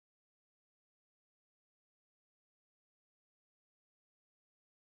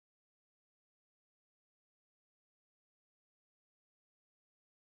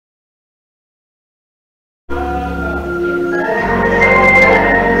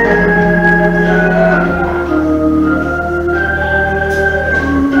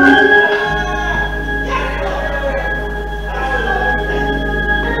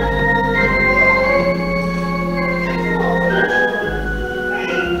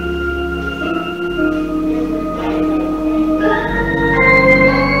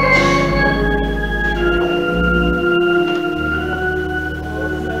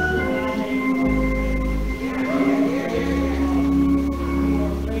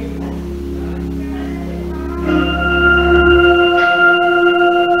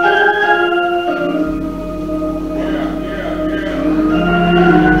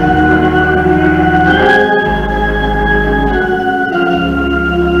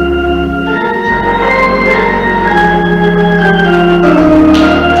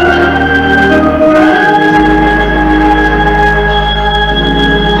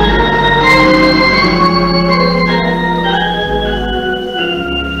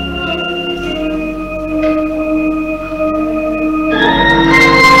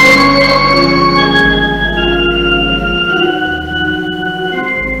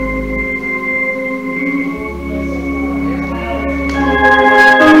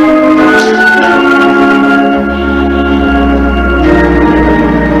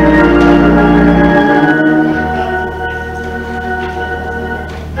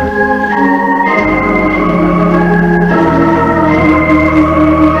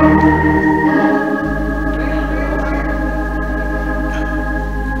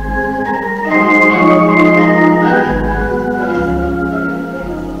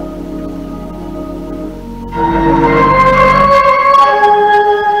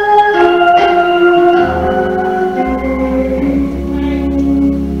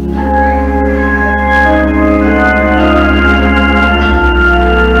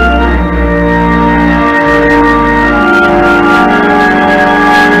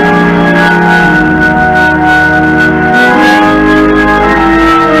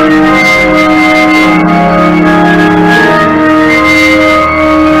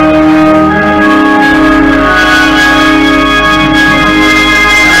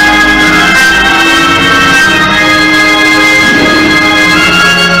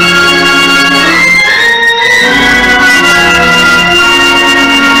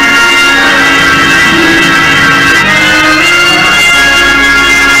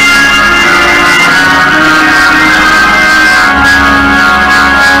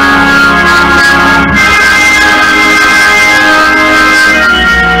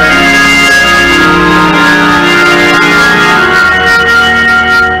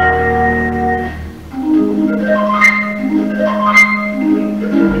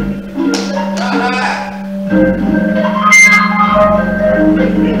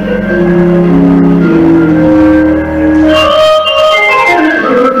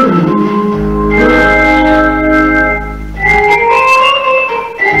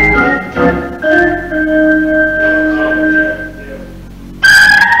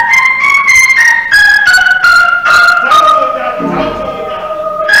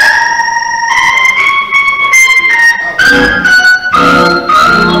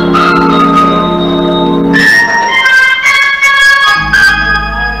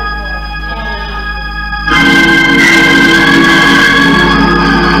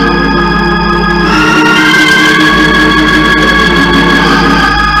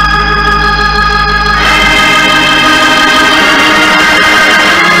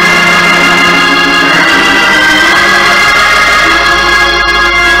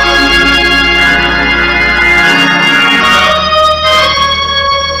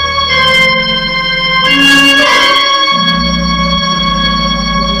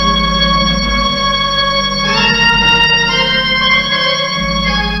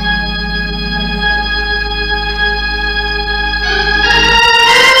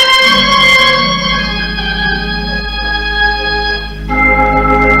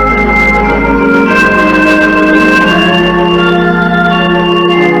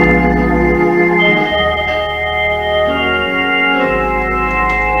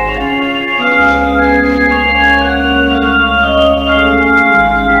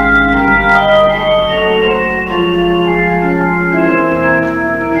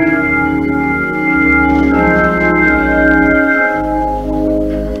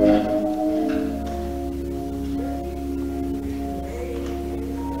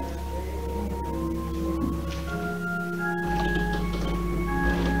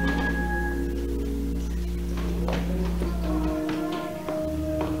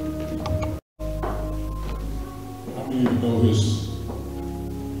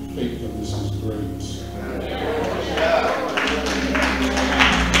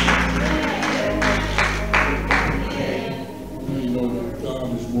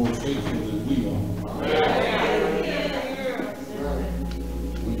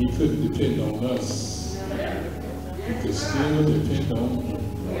on.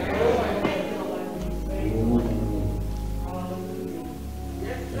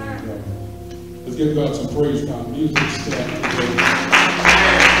 Let's give God some praise for our music staff today.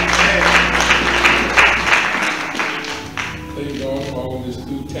 Thank God for all this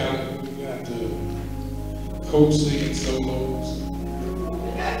new talent. We got the co-singing solos,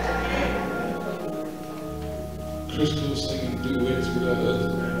 Crystal singing duets with others.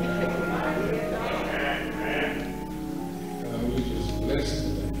 We just blessed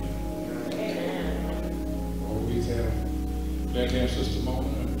today. Always have glad to have Sister Mona.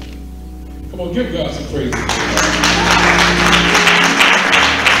 Come on, give God some praise. I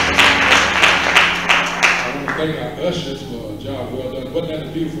want to thank our ushers for a job well done. Wasn't that a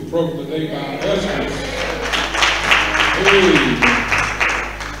beautiful program today by our ushers? Hey.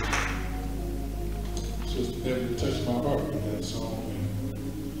 Sister Debbie touched my heart with that song.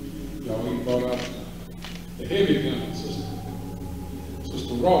 And y'all even brought out the heavy guns.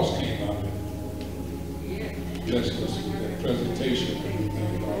 Sister Ross came out and blessed us with that presentation and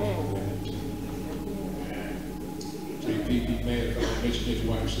everything. JP be mad if I mention his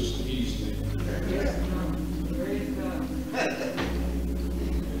wife, Sister Easley.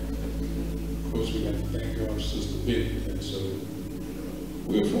 Of course, we got to thank God, Sister Bennett. And so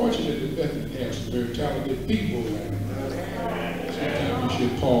we're fortunate that Bethany has some very talented people. And sometimes we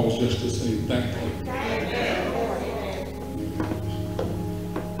should pause just to say thank you.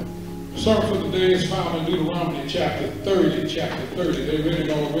 The sermon for the day is found in Deuteronomy chapter 30. Chapter 30. They read it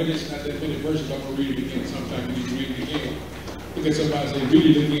already. It's not that many verses. I'm going to read it again. Sometimes we need to read it again. Look at somebody say, read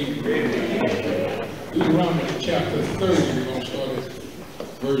it again. Deuteronomy chapter 30. We're going to start at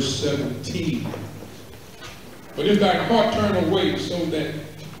verse 17. But if thy heart turn away so that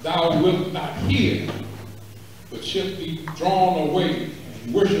thou wilt not hear, but shalt be drawn away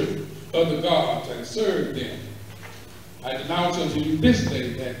and worship other gods and serve them, I denounce unto you this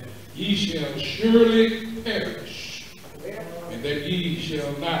day that ye shall surely perish, and that ye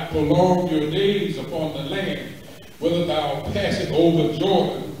shall not prolong your days upon the land, whether thou passest over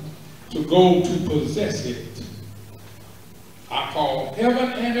Jordan to go to possess it. I call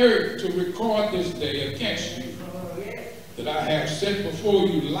heaven and earth to record this day against you, that I have set before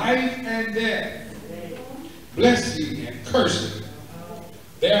you life and death, blessing and cursing.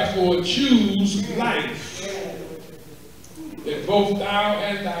 Therefore choose life, that both thou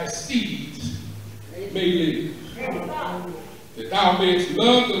and thy seed may live, that thou mayest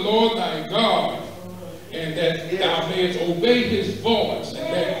love the Lord thy God, and that thou mayest obey his voice,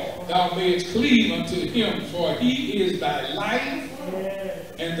 and that thou mayest cleave unto him, for he is thy life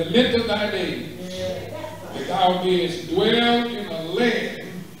and the length of thy days, that thou mayest dwell in a land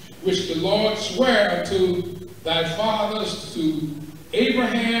which the Lord sware unto thy fathers, to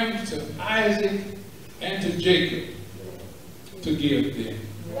Abraham, to Isaac, and to Jacob, to give them.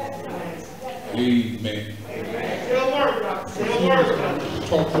 Amen.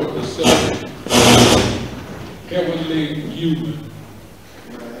 Talk for the subject. Heavenly human.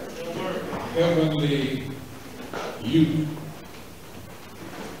 Heavenly human.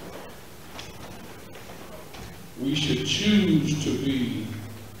 We should choose to be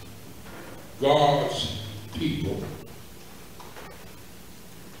God's people.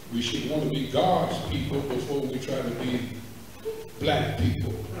 We should want to be God's people before we try to be black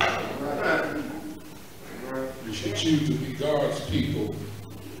people. We should choose to be God's people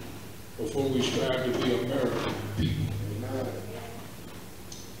before we strive to be American people.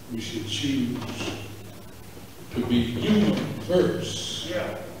 We should choose to be human first.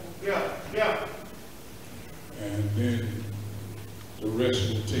 And then the rest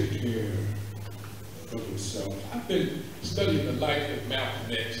will take care of itself. I've been studying the life of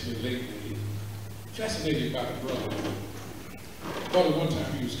Malcolm X lately. Fascinated by the brother. I thought at one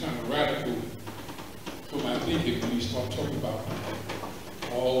time he was kind of radical for my thinking when he started talking about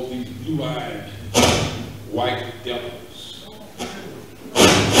all these blue-eyed white devils.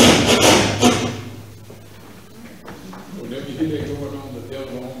 Whenever you hear that going on, the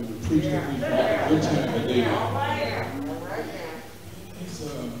devil on the priest, that we have a good time today.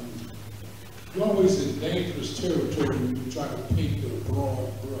 You're always in dangerous territory when you try to paint with a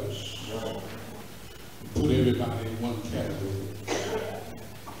broad brush. Put everybody in one category.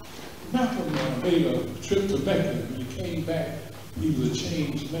 Malcolm made a trip to Mecca. When he came back, he was a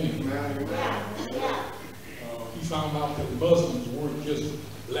changed man. He found out that Muslims weren't just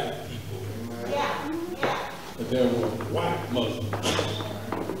black people, but there were white Muslims.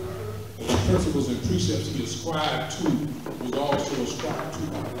 The principles and precepts he ascribed to was also ascribed to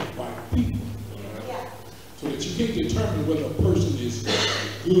white people. So that you can't determine whether a person is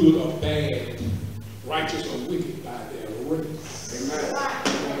good or bad, righteous or wicked by their race.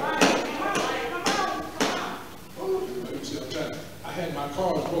 I had my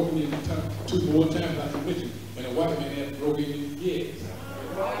cars broken in 2 more times, like I mentioned, and a white man had broken in yes.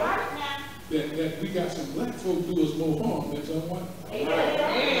 That we got some black folk do us more harm than someone.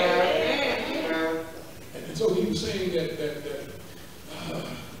 And so he was saying that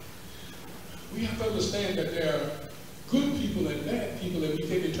we have to understand that there are good people and bad people, and we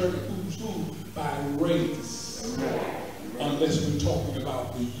can determine who's who by race, unless we're talking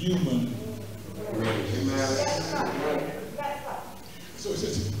about the human race. So it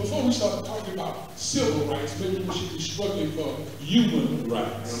says, before we start talking about civil rights, maybe we should be struggling for human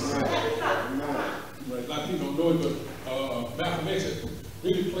rights. Right. A lot of people don't know it, but Malcolm X had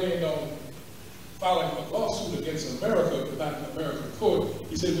really planned on filing a lawsuit against America, but not an American court.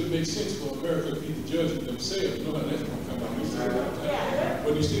 He said it would make sense for America to be the judge of themselves. You know how that's going to come out. He said that.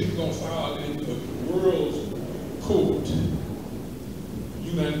 But he said he was going to file it in the world's court,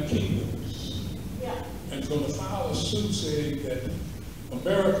 United Kingdoms. And he's going to file a suit saying that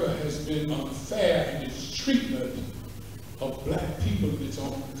America has been unfair in its treatment of black people in its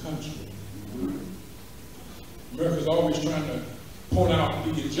own country. America's always trying to point out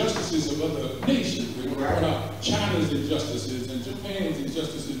the injustices of other nations. They want to point out China's injustices and Japan's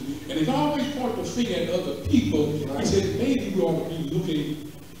injustices. And they always point the finger at other people. He said, maybe we ought to be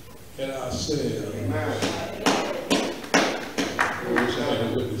looking at ourselves.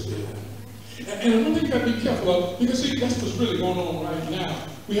 And one thing you got to be careful of, because see, that's what's really going on right now.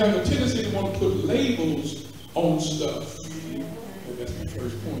 We have a tendency to want to put labels on stuff. That's my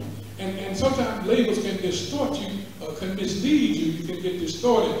first point. And sometimes labels can distort you, can mislead you. You can get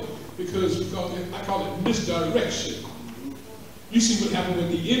distorted because I call it misdirection. You see what happened with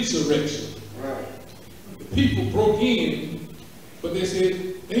the insurrection. Right. The people broke in, but they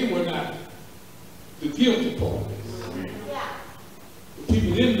said they were not the guilty party. Yeah. The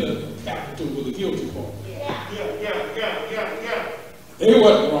people in the Capitol were the guilty party. Yeah. They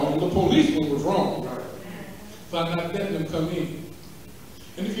wasn't wrong. The policeman was wrong by not letting them come in.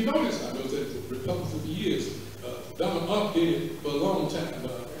 And if you notice, I know that the Republicans for years, Donald Trump did it for a long time.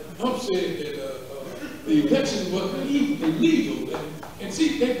 Trump said that the election was illegal. And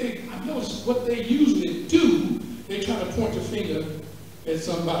see, I noticed what they usually do, they try to point the finger at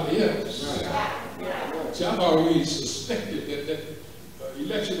somebody else. Right. See, I've always suspected that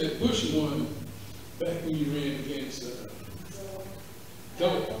election that Bush won back when he ran against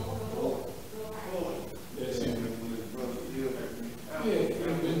Donald Trump. That's him. Yeah,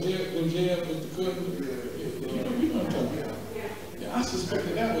 when Jeb was the governor, you know what I'm talking about. Yeah, I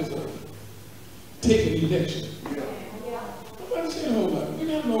suspected that was a taken election. Nobody said a whole lot. We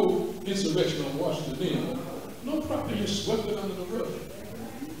got no insurrection on Washington then. No problem, you swept it under the rug.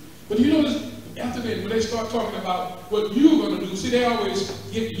 But you notice, after that, when they start talking about what you're going to do, see, they always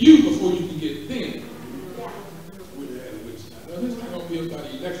get you before you can get them. Now, this is not going to be about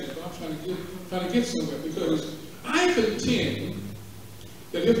the election, but I'm trying to get somewhere, because I contend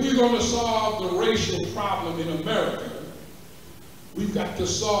that if we're going to solve the racial problem in America, we've got to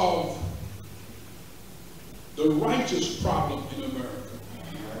solve the righteous problem in America.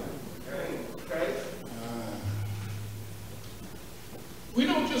 We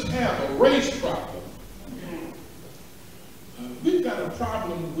don't just have a race problem. We've got a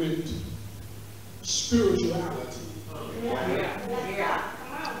problem with spirituality.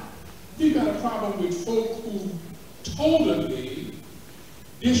 We've got a problem with folk who totally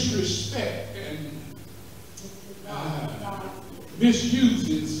disrespect and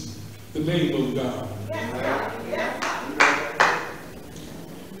misuses the name of God.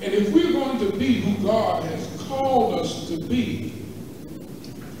 And if we're going to be who God has called us to be,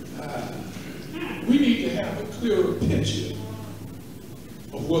 we need to have a clearer picture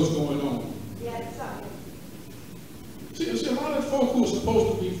of what's going on. See, a lot of folk who are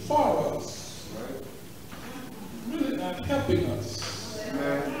supposed to be for us, really not helping us.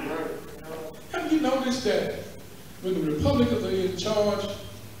 Have you noticed that when the Republicans are in charge,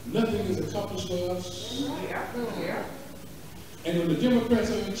 nothing is accomplished for us? And when the Democrats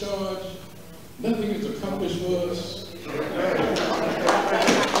are in charge, nothing is accomplished for us?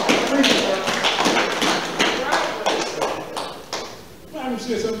 Bible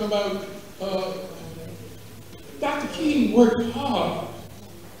says something about Dr. King worked hard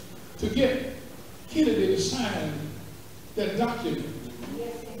to get Kennedy to sign that document.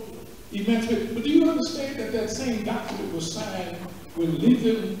 But do you understand that that same document was signed when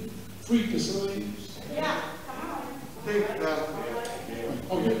Lincoln freed the slaves? Yeah, come on.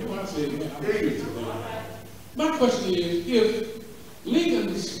 Oh, yeah, well, I said, man, I'm free today. My question is, if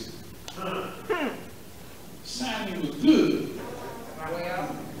Lincoln's signing was good,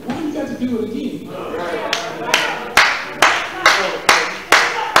 do it again.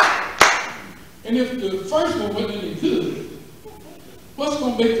 And if the first one wasn't any good, what's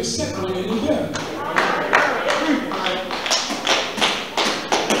going to make the second one any better?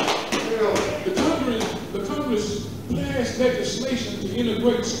 The Congress passed legislation to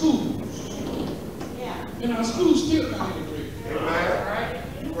integrate schools. And our schools still not integrated.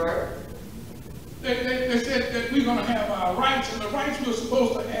 They said that we're going to have our rights, and the rights we're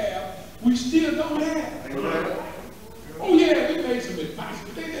supposed to have, we still don't have. Oh yeah, we made some advice,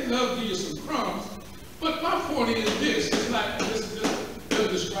 but they love to give you some crumbs. But my point is this, it's like, this is just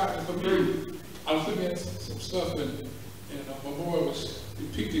describing for me. I was looking at some stuff, and my boy was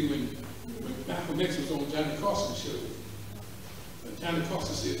depicting when Malcolm X was on Johnny Carson's show. And Johnny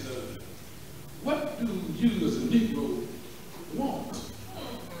Carson said, what do you as a Negro want?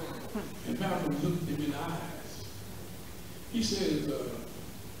 And Malcolm looked him in the eyes. He said,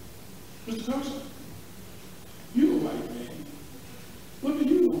 Mr. Carson, you're a white man. What do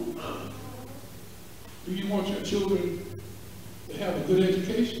you want? Do you want your children to have a good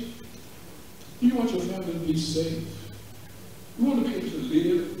education? Do you want your family to be safe? You want to be able to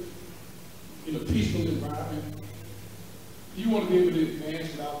live in a peaceful environment? Do you want to be able to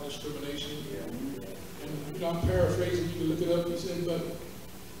advance without discrimination? And I'm paraphrasing, you can look it up. He said, but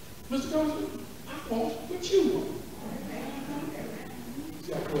Mr. Carson, I want what you want.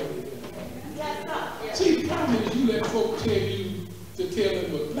 See, the problem is you let folk tell you to tell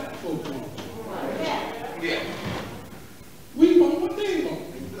them what black folk want. We want what they want.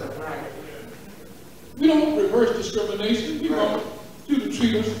 We don't want reverse discrimination. We want you to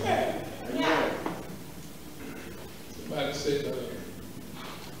treat us fair. Somebody said,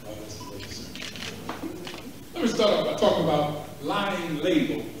 let me start off by talking about lying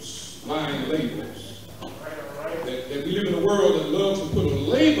labels. Lying labels. That we live in a world that loves to put a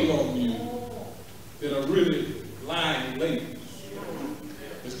label on you that are really lying labels.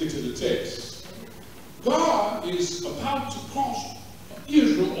 Let's get to the text. God is about to cross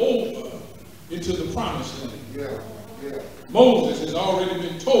Israel over into the promised land. Moses has already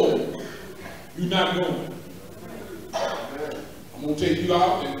been told, you're not going. I'm going to take you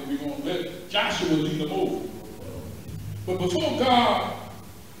out and we're going to let Joshua lead them over. But before God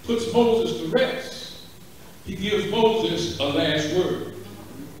puts Moses to rest, he gives Moses a last word.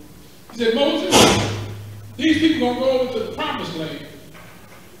 He said, Moses, these people are going to go over to the promised land,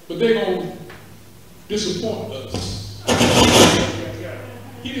 but they're going to disappoint us.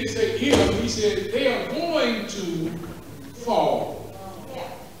 He didn't say if, he said they are going to fall.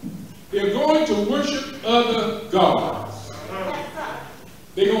 They're going to worship other gods.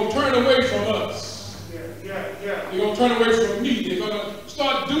 They're going to turn away from us. They're going to turn away from me. They're going to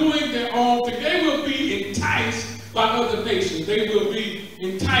start doing their own thing. They will be enticed by other nations. They will be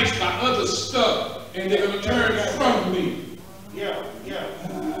enticed by other stuff, and they're going to turn from me.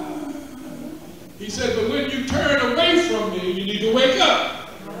 He said, but when you turn away from me, you need to wake up.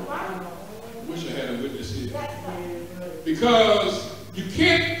 Wish I had a witness here. Because you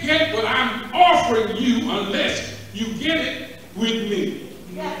can't get what I'm offering you unless you get it with me.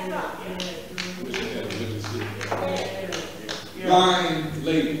 Wish I had a witness here. Lying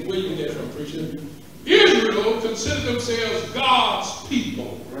lady. Where you get from, preacher? Israel considered themselves God's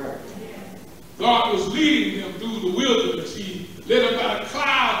people. God was leading them through the wilderness. He led them by a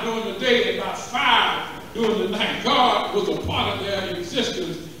cloud during the day and by fire during the night. God was a part of their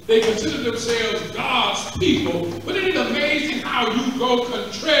existence. They considered themselves God's people. But isn't it amazing how you go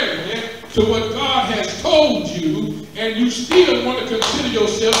contrary to what God has told you, and you still want to consider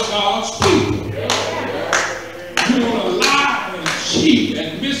yourself God's people? You want to lie and cheat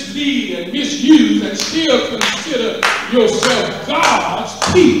and mislead and misuse and still consider yourself God's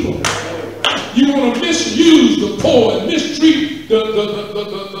people. You want to misuse the poor and mistreat the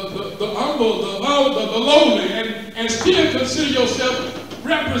humble, the lowly, and still consider yourself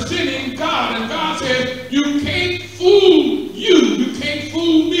representing God. And God says, you can't fool you. You can't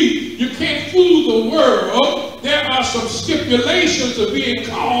fool me. You can't fool the world. There are some stipulations of being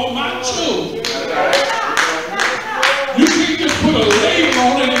called my children. You can't just put a label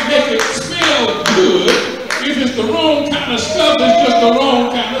on it and make it smell good. If it's the wrong kind of stuff, it's just the wrong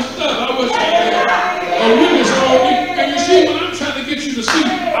kind of stuff. I wish I had a witness on me. And you see, what I'm trying to get you to see,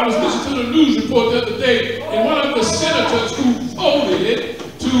 I was listening to the news report the other day, and one of the senators who voted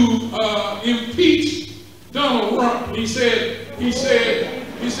to impeach Donald Trump, he said that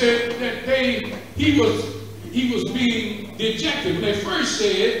he was being dejected. When they first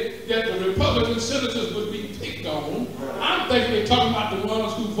said that the Republican senators would be picked on, I'm thinking they're talking about the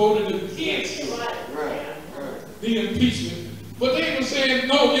ones who voted against the impeachment. But they were saying,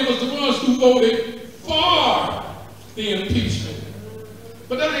 no, it was the ones voted for the impeachment.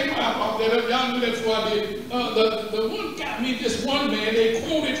 But that ain't why I brought that up. Y'all knew that's why I did. The one got me, this one man, they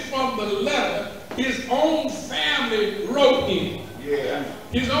quoted from the letter his own family wrote him. Yeah.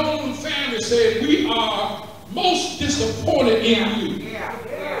 His own family said, we are most disappointed in you.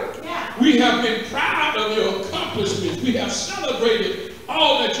 Yeah. We have been proud of your accomplishments. We have celebrated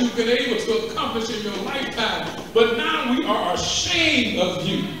all that you've been able to accomplish in your lifetime. But now we are ashamed of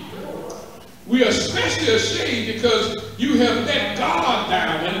you. We are especially ashamed because you have let God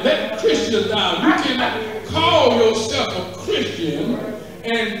down and let Christians down. You cannot call yourself a Christian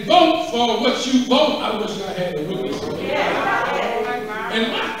and vote for what you vote. I wish I had a witness.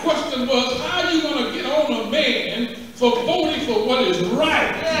 And my question was, how are you going to get on a man for voting for what is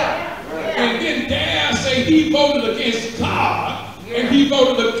right? And then dare say he voted against God and he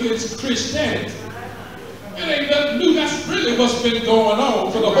voted against Christianity. It ain't nothing new. That's really what's been going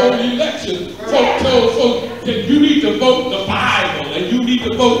on for the whole election. Folks told folks that you need to vote the Bible and you need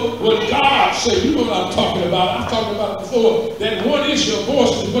to vote what God says. You know what I'm talking about. I've talked about it before. That one issue,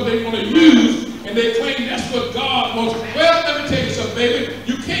 abortion, is what they want to use, and they claim that's what God wants. Well, let me tell you something, baby.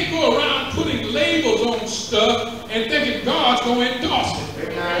 You can't go around putting labels on stuff and thinking God's going to endorse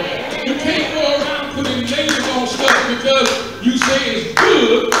it. You can't go around putting labels on stuff because you say it's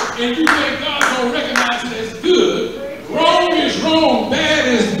good and you think God's going to recognize it as good. Wrong is wrong, bad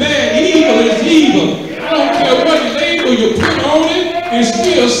is bad, evil is evil. I don't care what label you put on it, there's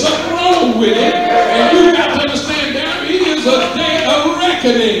still something wrong with it. And you got to understand that it is a day of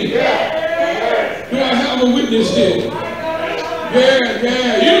reckoning. Do I have a witness here? Yeah.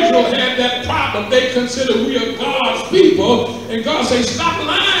 Israel had that problem. They consider we are God's people. And God says, stop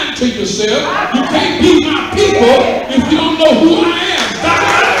lying to yourself. You can't be my people if you don't know who I am. Stop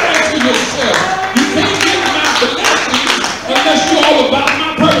lying to yourself. You can't get my blessings unless you're all about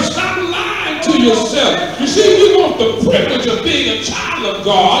my purpose. Stop lying to yourself. You see, we want the privilege of being a child of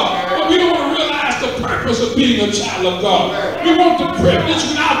God, but we don't want to realize the purpose of being a child of God. We want the privilege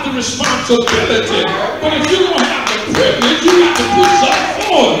without the responsibility. But if you don't have the privilege, you got to put something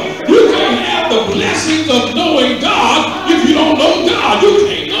forward. You can't have the blessings of knowing God if you don't know God. You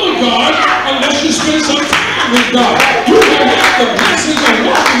can't know God unless you spend some time with God. You can't have the blessings of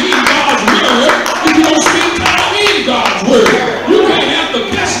walking in God's word if you don't spend time in God's word. You can't have the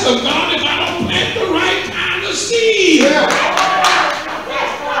best of God if I don't plant the right kind of seed.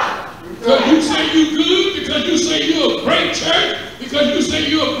 Because you say you're good, because you say you're a great church, because you say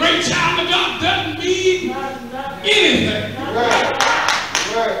you're a great child of God, doesn't mean anything.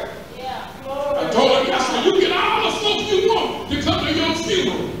 I told him yesterday, you get all the folks you want to come to your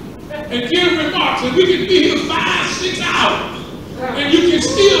funeral and give remarks, and we can be here 5-6 hours, and you can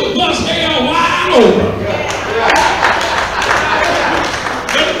still bust hell wide open.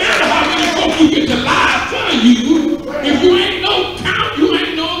 Doesn't matter how many folks you get to lie for you, if you ain't no count, you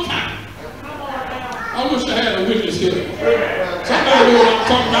ain't no count. I wish I had a witness here. Somebody know what I'm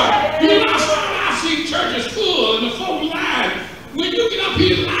talking about. You know, I see churches full and the folk lying. When you get up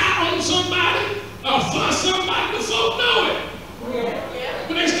here and lie on somebody or for somebody, the folk know it.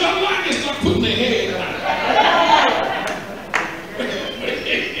 When they start lying, they start putting their head on it.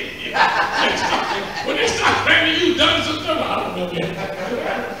 When they start claiming you done something, I don't know that.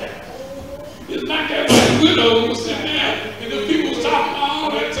 It's like that one widow was sitting there and the people was talking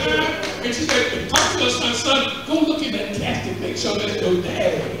all that time. And she said, talk to us, son, go look in that casket, make sure there's no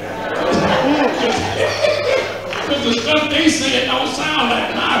daddy. Because the stuff they say don't sound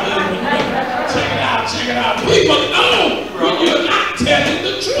like my husband. Check it out. People know when you're not telling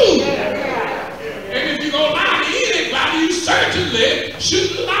the truth. And if you're going to lie to anybody, you certainly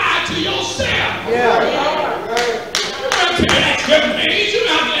shouldn't lie to yourself. You don't have to ask the maids, you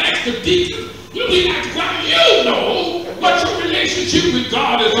don't have to ask the deacons. You don't even have to come. You know what your relationship with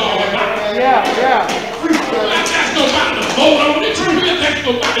God is all about. You don't have to ask nobody to vote on it. You don't have to ask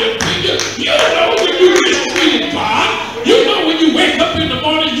nobody's opinion. You know when you mistreated God. You know when you wake up in the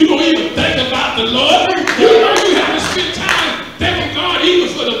morning, you don't even think about the Lord. You know you have to spend time thanking God even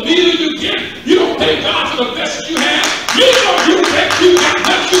for the meal you get. You don't thank God for the blessings you have. You know you think you got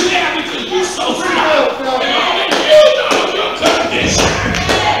what you have because you're so smart. And all that you know your condition.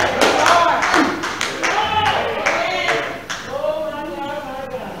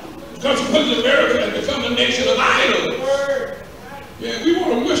 Because America has become a nation of idols. Yeah, we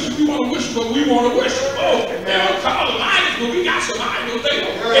want to worship, but we want to worship. Oh, they don't call them idols, but we got some idols. They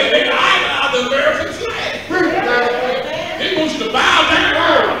idolize the American flag. They want you to bow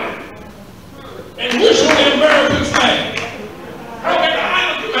down and worship the American flag. Okay, the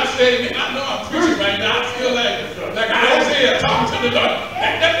idols, I say, I know I'm preaching right now. I feel like Isaiah talking to the Lord.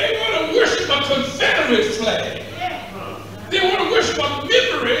 They want to worship Confederate flag. They want to worship a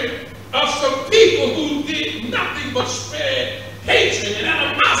memory of some people who did nothing but spread hatred and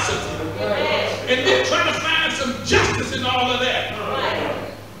animosity. And then trying to find some justice in all of that.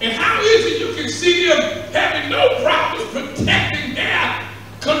 And how is it you can see them having no problems protecting their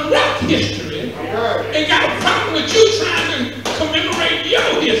corrupt history and got a problem with you trying to commemorate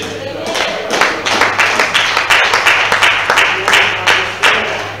your history?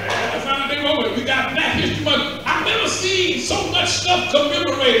 I found out we got Black History Month. I've never seen so much stuff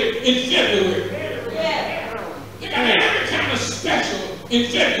commemorated in February. They got every kind of special in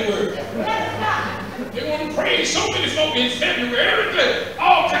February. They want to praise so many folk in February. Everything,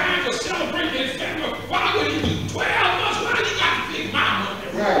 all kinds of celebrating in February. Why would you do 12 months? Why you got to pick my money?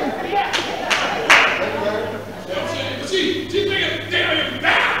 Right. You know what I'm saying? But see, they're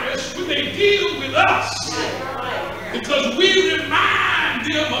embarrassed when they deal with us because we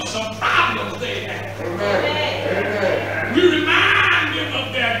remind them of some problems they have. We remind them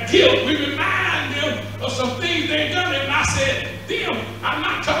of their guilt. We remind them of some things they've done. And I said, them, I'm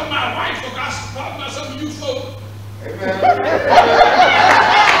not talking about white folk, I'm talking about some of you folk.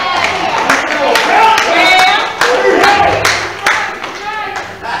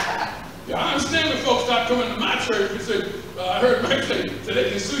 Yeah, I understand when folks start coming to my church and say, I heard Mike say, so they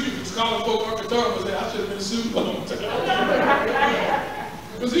can sue you for calling folk Encore, but say, I should have been sued a long time.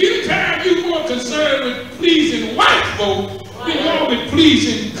 Because anytime you're more concerned with pleasing white folk than you're with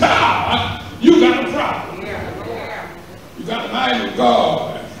pleasing God, you got a problem. You got an idol of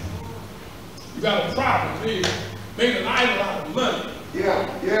God. You got a problem. They made an idol out of money.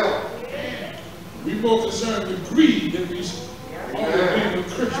 We're more concerned with greed than we are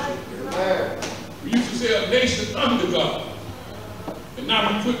with Christians. We used to say a nation under God. And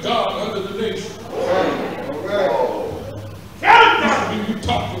now we put God under the nation. We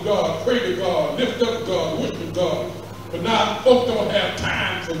talk to God, pray to God, lift up God, worship God. But now folks don't have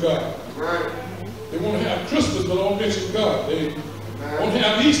time for God. They want to have Christmas but don't mention God. They want to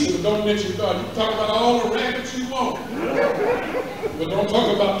have Easter but don't mention God. You can talk about all the rabbits you want, but don't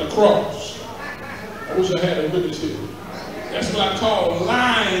talk about the cross. I wish I had a witness here. That's what I call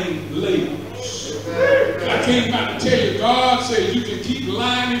lying labels. I came by to tell you, God says you can keep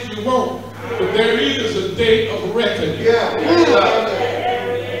lying if you want, but there is a day of reckoning.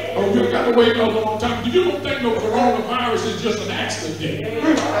 Oh, you've got to wait a long time. You don't think no coronavirus is just an accident? It ain't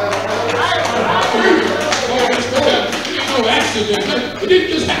no accident. It didn't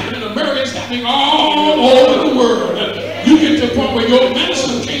just happen in America. It's happening all over the world. You get to a point where your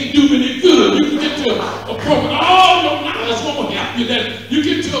medicine can't do any good. You can get to a point where all your knowledge won't help you. That you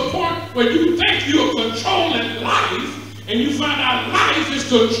get to a point where you think you're controlling life, and you find out life is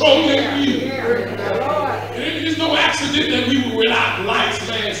controlling you. It is no accident that we were without lights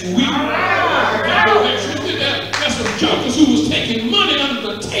last week. There's some jokers who was taking money under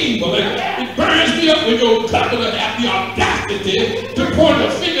the table, and it burns me up when your governor have the audacity to point a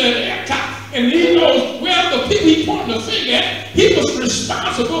finger at ERCOT, and he knows, well, the people he pointing the finger at, he was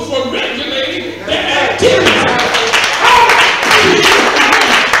responsible for regulating their activities.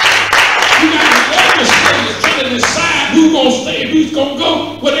 You got legislators trying to decide who's going to stay and who's going to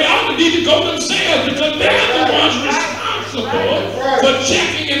go. Well, they all need to go themselves because they're the ones responsible for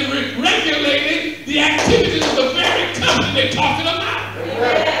checking and regulating the activities of the very company they're talking about.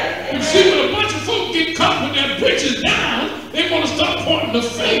 You see, when a bunch of folks get caught with their britches down, they want to start pointing the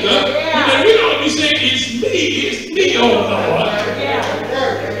finger, and then we ought to be saying, it's me, oh Lord.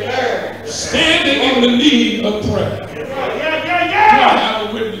 Standing in the need of prayer. I have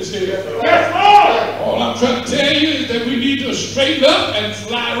a witness here. All I'm trying to tell you is that we need to straighten up and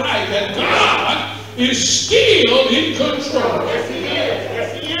fly right. That God is still in control. Yes, He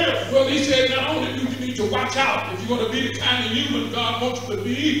is. Well, He said not only do you need to watch out if you're going to be the kind of human God wants you to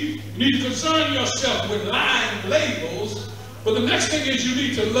be, you need to concern yourself with lying labels. But the next thing is you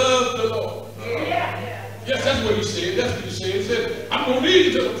need to love the Lord. Yes, that's what He said. That's what He said. He said, I'm going to lead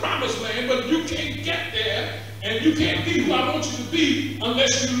you to the promised land, but you can't get there. And you can't be who I want you to be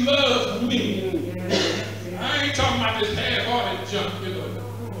unless you love me. I ain't talking about this half-hearted junk, you know.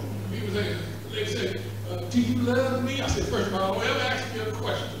 People say, they say, do you love me? I said, first of all, don't ever ask me a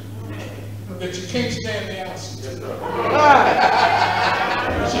question that you can't stand the answer to.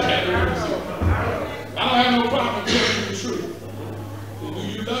 I don't have no problem telling you the truth. Do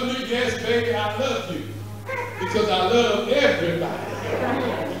you love me? Yes, baby, I love you. Because I love everybody.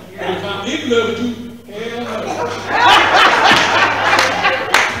 But if I'm in love with you, hell no.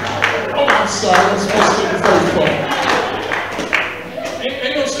 Oh, I'm sorry. I'm supposed to say the first part.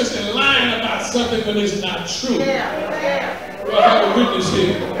 Ain't no sense in lying about something when it's not true. Well, I have a witness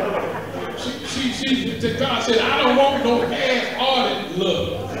here. See, God said, I don't want no half-hearted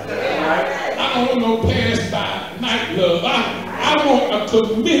love. I don't want no pass-by-night love. I want a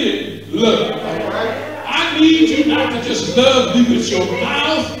committed love. I need you not to just love me with your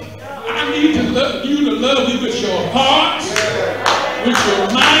mouth. I need to love you to love me with your heart, with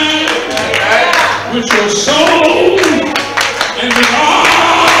your mind, with your soul, and with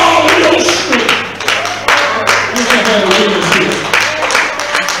all your strength.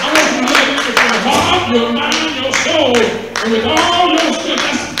 I want you to love me with your heart, your mind, your soul, and with all your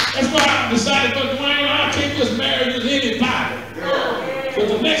strength. That's why I decided, but Dwayne, I can't just marry just anybody. But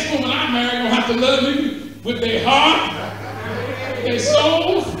the next woman I marry gonna have to love me with their heart, their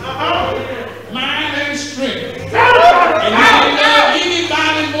soul, mind, and strength. And you don't love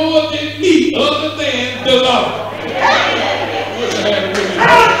anybody more than me, other than the Lord.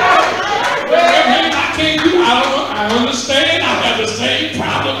 I can't do. I understand. I have the same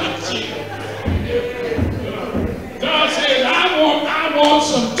problem with you. God says, I want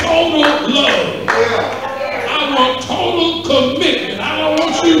some total love. I want total commitment. I don't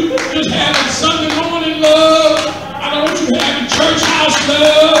want you just having Sunday morning love. I don't want you having church house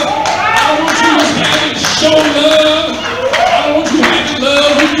love. I don't want you just having show love. I don't want you having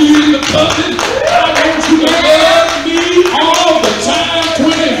love when you in the public. I want you to love me all the time,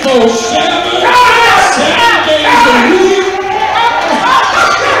 24/7, 7 days a week,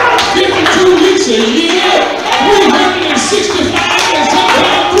 52 weeks a year, 365 and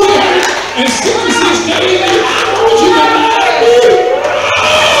sometimes 366 days. I want you to love me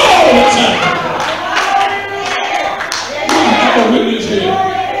all the time. We have a witness here.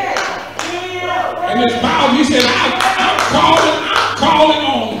 And this Bible, he said, I'm calling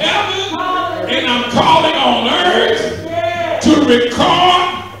on heaven and I'm calling on earth to record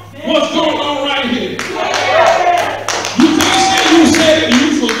what's going on right here. You can't say you said it and you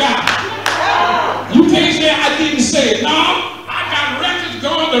forgot. You can't say I didn't say it. No, I got records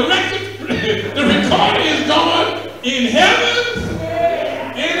going. The recording is going in heaven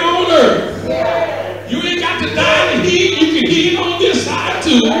and on earth. You ain't got to die to hear. You can hear it on this side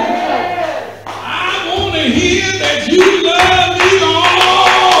too. I want to hear that you love me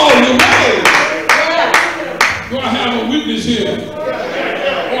all the way. Do I have a witness here?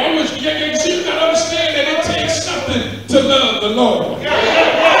 You got to understand that it takes something to love the Lord. God,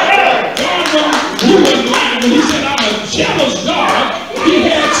 he wasn't lying when he said, I'm a jealous God. He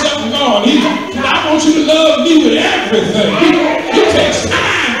had something on. He said, I want you to love me with everything. It takes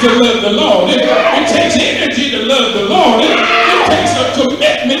time to love the Lord. It takes energy to love the Lord. It takes a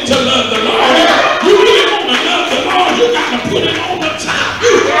commitment to love the Lord. If you really want to love the Lord, you got to put it on the top.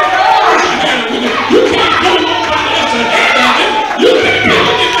 You can't put nobody else ahead of it. You can't put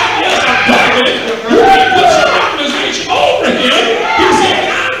anybody else above it. You can't put your organization over him. He said,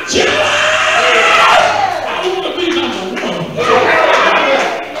 I'm jealous. I want to be number one.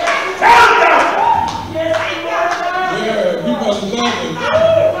 Yeah, we must love him.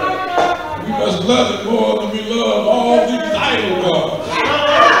 We must love him more than we love all these idol gods.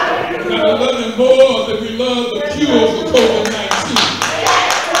 We got to love him more than we love the cure for COVID-19.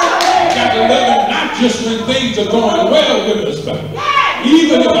 We got to love him not just when things are going well with us, but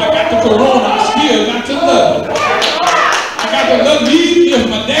even if I got the corona, I still got to love him. I got to love him. Even if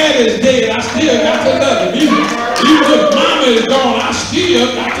my dad is dead, I still got to love him. Even if mama is gone, I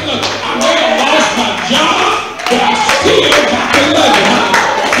still got to love him. I may have lost my job, but I still got to love him.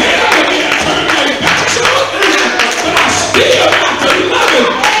 I can't turn my back on him, but I still got to love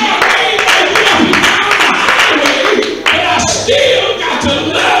him. My name might be up and down the highway, but I still got to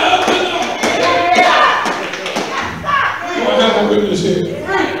love him. I have a witness here.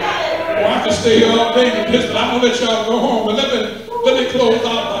 Well, I can stay here all day with this, but I'm going to let y'all go home. But let me close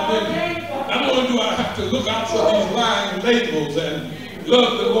out by this. Not only do I have to look out for these lying labels and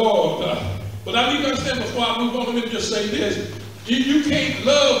love the Lord, but I need to understand before I move on, let me just say this. You can't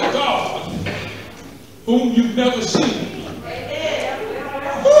love God whom you've never seen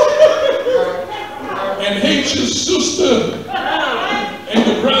and hate your sister and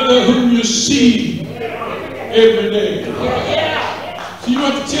the brother whom you see every day. So you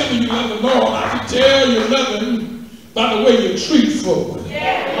have to tell me you love the Lord. I can tell you love him by the way you treat folk.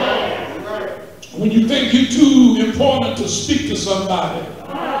 When you think you're too important to speak to somebody,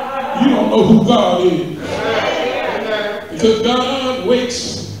 you don't know who God is. Because God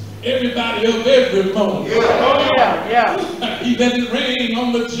wakes everybody up every morning. He let it rain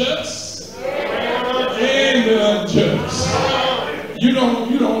on the just and the unjust. You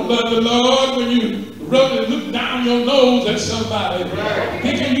don't love the Lord when you rub and look down your nose at somebody,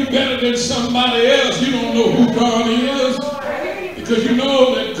 thinking you're better than somebody else. You don't know who God is, because you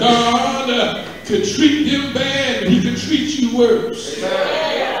know that God could treat them bad, but he could treat you worse.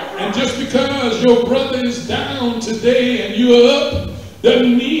 And just because your brother is down today and you're up,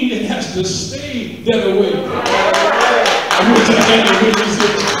 doesn't mean it has to stay that way. I wish I had a witness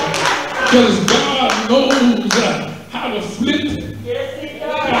here. Because God knows how to flip.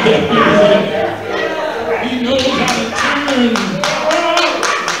 He knows how to turn.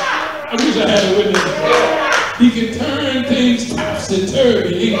 I wish I had a witness. He can turn things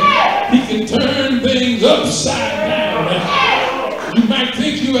topsy-turvy. He can turn things upside down. You might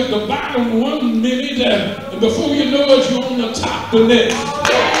think you're at the bottom 1 minute, and before you know it, you're on the top the next.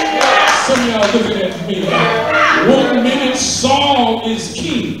 Some of y'all looking at me. 1 minute, Saul is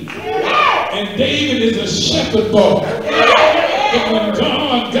king, and David is a shepherd boy. But when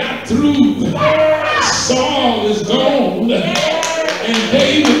God got through, Saul is gone, and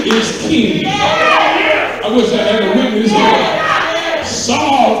David is king. I wish I had a witness here.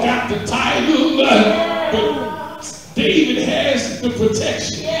 Saul got the title, but David has the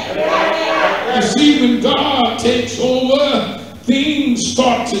protection. You see, when God takes over, things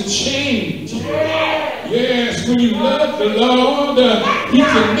start to change. Yes, when you love the Lord, he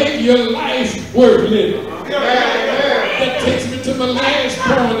can make your life worth living. That takes me to my last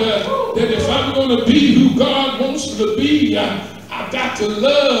point, that if I'm going to be who God wants me to be, I've got to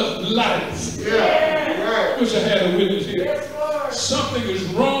love life. I wish I had a witness here. Something is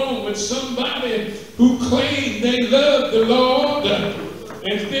wrong with somebody who claims they love the Lord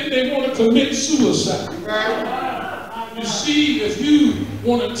and then they want to commit suicide. You see, if you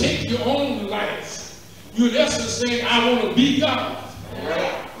want to take your own life, you're in essence saying, I want to be God.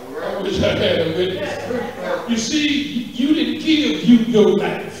 I wish I had a witness. You see, you didn't give you your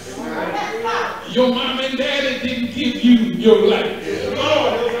life. Your mom and daddy didn't give you your life.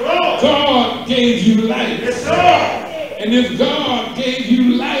 God gave you life. And if God gave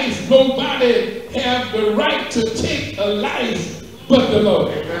you life, nobody have the right to take a life but the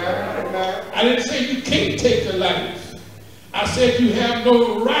Lord. I didn't say you can't take a life. I said you have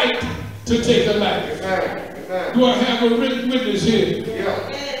no right to take a life. Do I have a written witness here?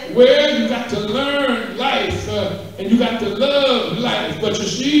 Well, you got to learn life and you got to love life. But you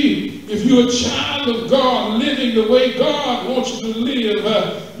see, if you're a child of God living the way God wants you to live,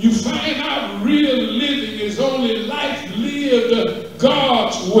 you find out real living is only life lived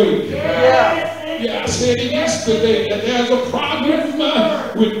God's way. Yeah, I said it yesterday that there's a problem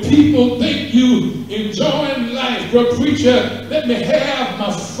when people think you enjoying life. But preacher, let me have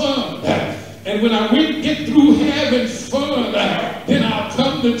my fun. And when I get through having fun, then I'll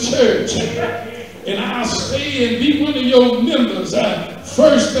come to church and I'll stay and be one of your members.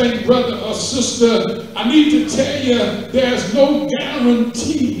 First thing, brother or sister, I need to tell you, there's no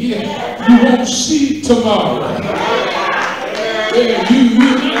guarantee you won't see tomorrow.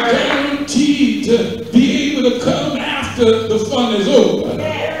 You're not guaranteed to be able to come after the fun is over.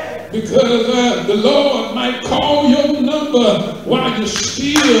 Because the Lord might call your number while you're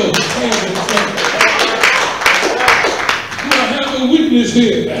still having fun. I have a witness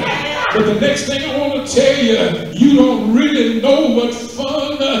here. But the next thing I want to tell you, you don't really know what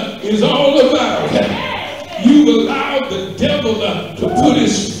fun is all about. You allowed the devil to put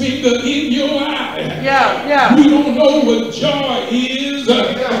his finger in your eye. You don't know what joy is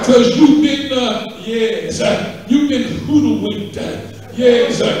because you've been, you've been hoodwinked.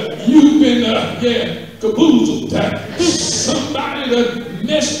 Yes, you've been, caboozled. Somebody that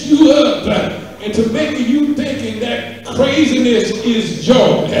messed you up into making you thinking that craziness is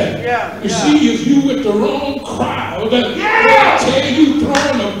joy. You see, if you with the wrong crowd, they'll tell you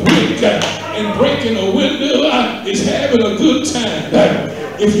throwing a brick and breaking a window is having a good time.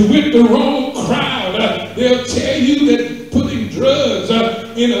 If you with the wrong crowd, they'll tell you that putting drugs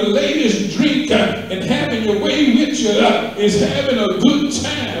in a lady's drink and having your way with you is having a good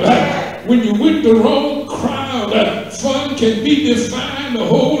time. When you're with the wrong crowd, fun can be defined a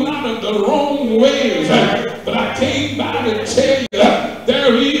whole lot of the wrong ways. But I came by to tell you,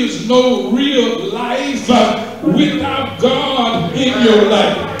 there is no real life without God in your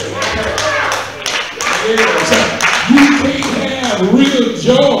life. You can't have real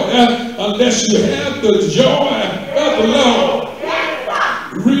joy unless you have the joy of the Lord.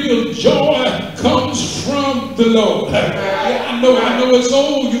 Real joy comes from the Lord. I know it's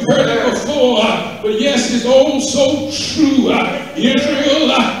old, you've heard it before, but yes, it's old so true.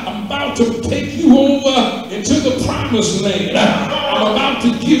 Israel, I'm about to take you over into the promised land. I'm about to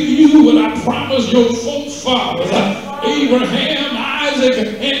give you what I promised your forefathers, Abraham, Isaac,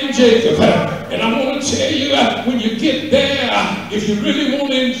 and Jacob. And I want to tell you, when you get there, if you really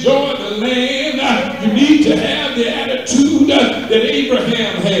want to enjoy the land, you need to have the attitude that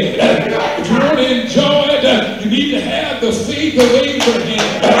Abraham had. If you want to faith of Abraham.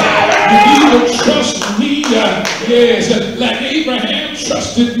 You need to trust me, yes, like Abraham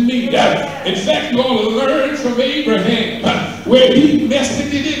trusted me. In fact, you ought to learn from Abraham where he messed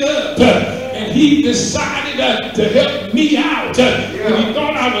it up. And he decided to help me out. When he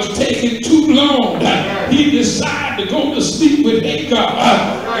thought I was taking too long, he decided to go to sleep with Encore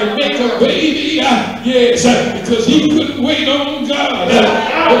and make a baby. Yes, because he couldn't wait on God. But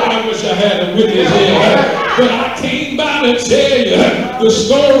I wish I had a witness here. But I came by to tell you, the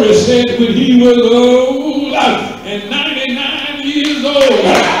story said when he was old and 99 years old,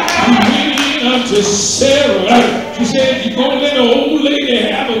 he went in unto Sarah. She said, "You're going to let an old lady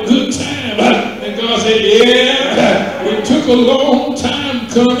have a good time." And God said, "Yeah, it took a long time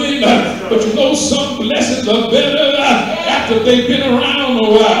coming, but you know some blessings are better after they've been around a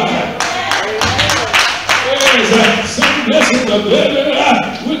while." Some blessings are better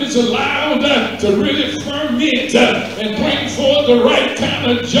when it's allowed to really ferment and bring forth the right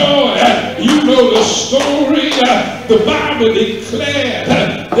kind of joy. You know the story. The Bible declared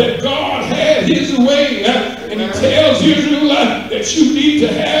that God had his way, and he tells Israel that you need to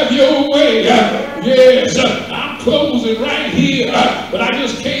have your way. Yes, I'm closing right here, but I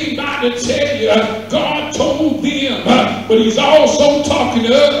just came by to tell you, God told them, but he's also talking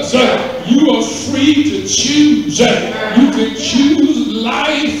to us. You are free to choose. You can choose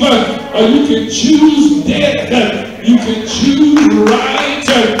life, or you can choose death. You can choose right,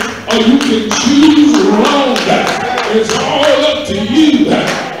 or you can choose wrong. It's all up to you.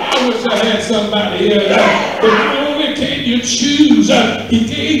 I wish I had somebody here. But not only can you choose, he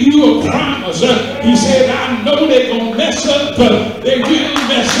gave you a promise. He said, I know they're going to mess up. They will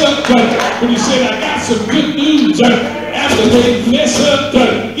mess up. But he said, I got some good news. After they mess up,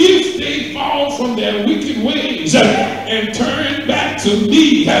 if they fall from their wicked ways and turn back to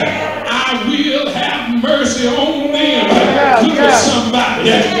me, I will have mercy on them. Look at somebody.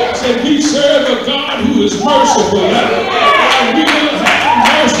 Said, we serve a God who is merciful. I will have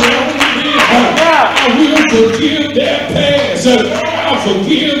mercy on them. I will forgive their past. I'll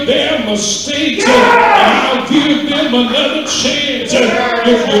forgive their mistakes. And I'll give them another chance.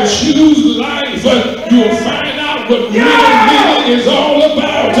 If you choose life, you'll find out what real living is all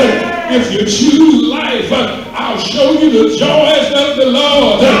about. If you choose life, I'll show you the joys of the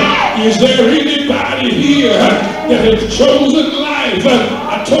Lord. Is there anybody here that has chosen life?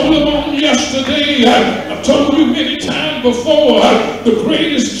 I told them on yesterday, I've told you many times before, the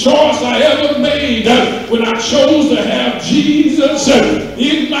greatest choice I ever made when I chose to have Jesus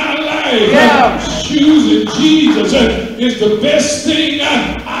in my life. Choosing Jesus is the best thing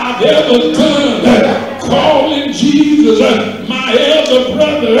I've ever done. Calling Jesus my elder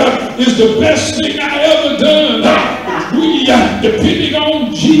brother is the best thing I ever done. Depending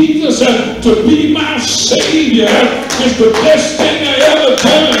on Jesus to be my Savior is the best thing I ever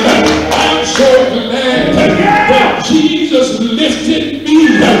done. I'm so glad that Jesus lifted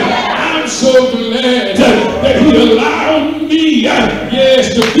me. I'm so glad that he allowed me,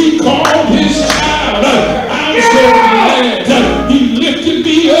 yes, to be called his child. I'm so glad he lifted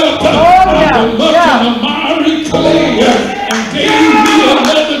me up out of the muck and the miry clay and gave me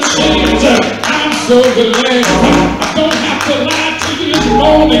another chance. I'm so glad. I don't have to lie to you this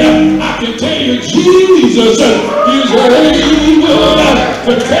morning. I can tell you Jesus is able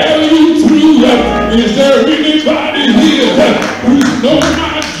to carry you through. Is there anybody here who knows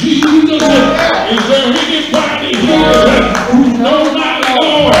my Jesus? Is there anybody here who knows my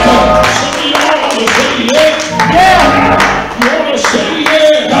Lord? Some of y'all ought to say yeah. You ought to say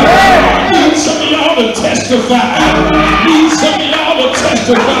yeah. I need some of y'all to testify. I need some of y'all to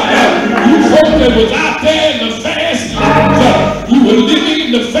testify. You folk that was out there in the fast land, you were living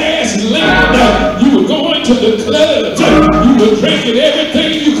in the fast land, you were going to the clubs, you were drinking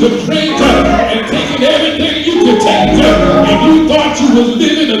everything you could drink and taking everything you could take, and you thought you were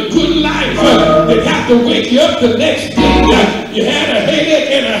living a good life. They'd have to wake you up the next day. You had a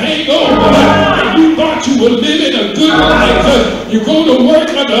headache and a hangover, and you thought you were living a good life. You go to work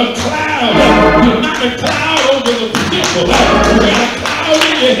under a cloud. You're not a cloud over the people. You got a cloud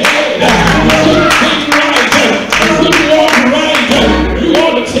in your head. You couldn't think right. You couldn't walk right. You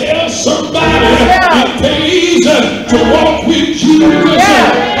ought to tell somebody it pays to walk with Jesus.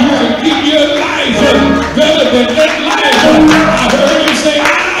 You can give your life better than that life. I heard him say, I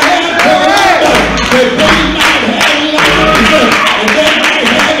have heard that they might have life and they might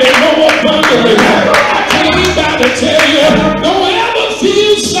have it more abundantly. I came by to tell you, don't ever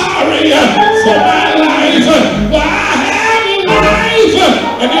feel sorry for my life. For I have a life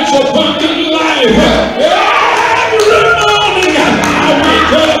and it's abundant life. Every morning I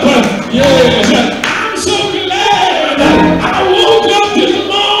wake up, yes, I'm so glad I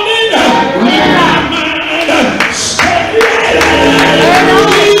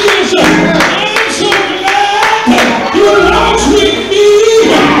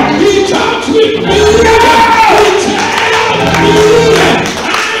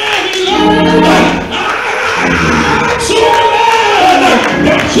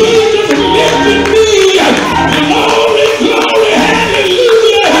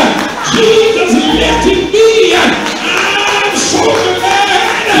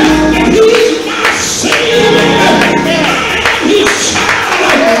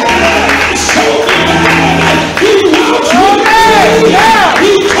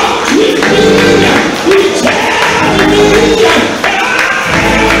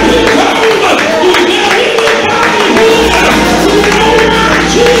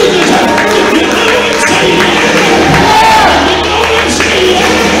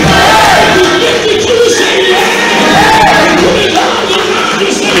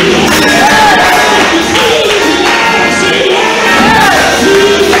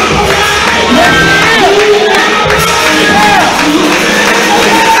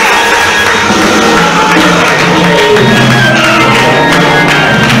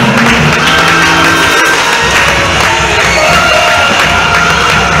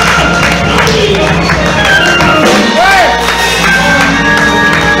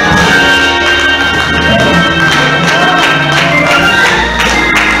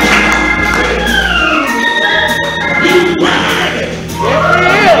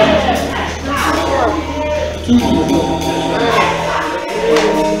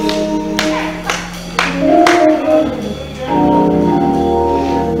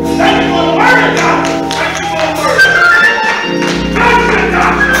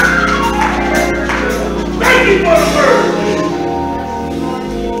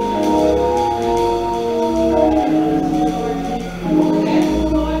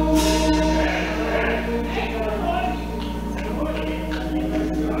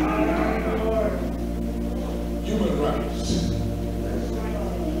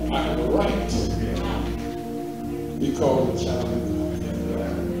be called a child of God.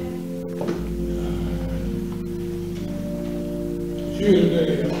 Here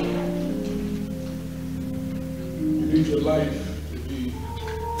today, you need your life to be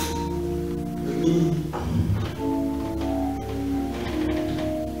renewed.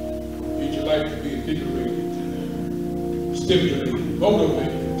 You need your life to be invigorated, stimulated,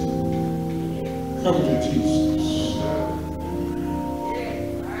 motivated. Come to Jesus.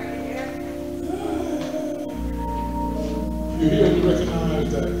 You're here to recognize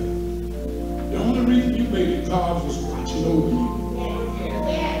that the only reason you made it, God was watching over you.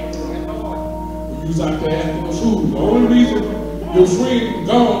 You was out there asking for food. The only reason your friend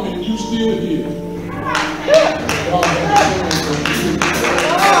gone and you still here. God has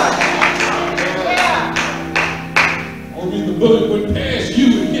the only reason the bullet went past you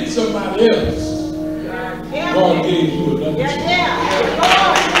and hit somebody else. God gave you another chance.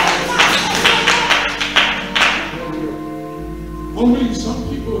 Only reason some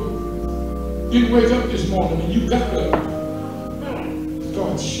people didn't wake up this morning and you got up.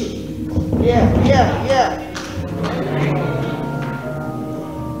 God shook you. Yeah.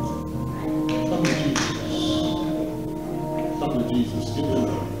 Come to Jesus. Come to Jesus. Give him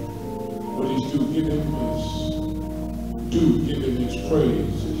what he's due. Give him his due. Give him his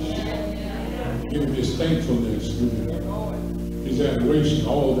praise. Give him his thankfulness. Give him his adoration.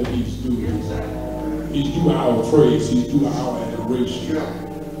 All that he's due. He's due our praise. He's due our adoration.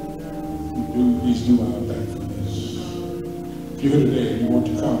 He's due our thankfulness. If you're here today and you want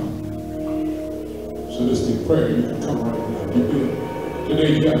to come, soliciting prayer, you can come right now. If you're today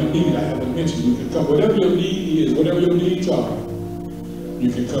you have a need, I haven't mentioned, you can come. Whatever your need is, whatever your needs are, you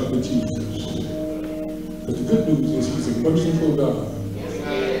can come to Jesus. But the good news is he's a merciful God.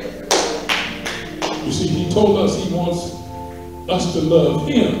 You see, he told us he wants us to love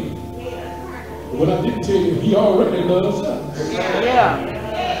him. But what I didn't tell you, he already loves us.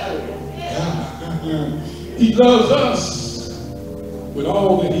 He loves us with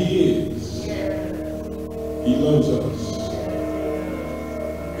all that he is. He loves us.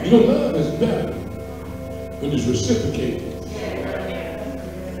 You know, love is better when it's reciprocated.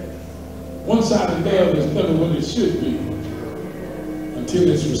 One-sided love is never what it should be until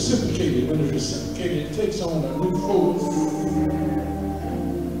it's reciprocated. When it's reciprocated, it takes on a new force.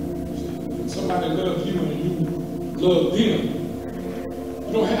 When somebody loves you and you love them,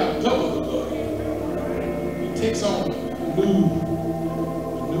 you don't have double the love. It takes on a new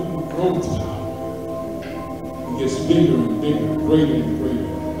growth power. It gets bigger and bigger, greater and greater,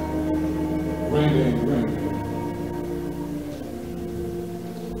 grander and grander.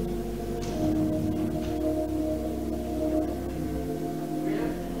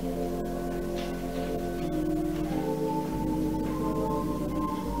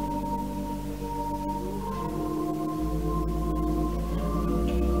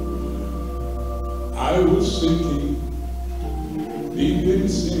 I was sinking deep in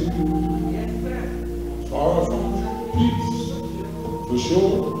sin, far from peace, for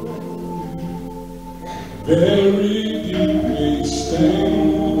sure. Very deeply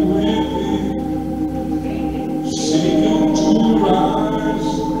stained within, sinking to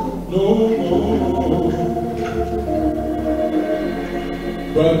rise no more.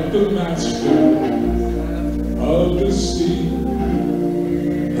 But the master of the sea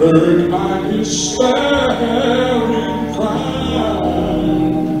heard my despairing cry.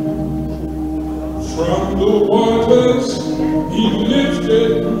 From the waters he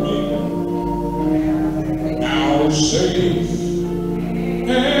lifted me, now safe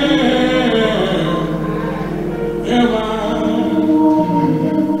am I.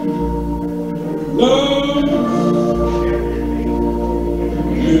 Love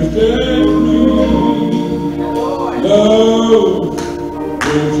lifted me, love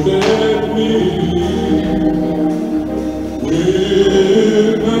lifted me,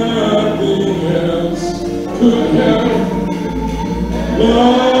 when nothing else could help.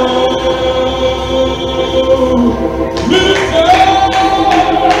 Love lifted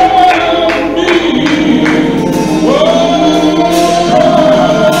me, oh,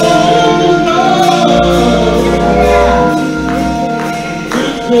 love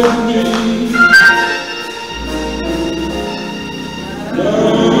lifted me.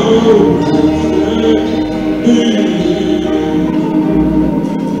 Love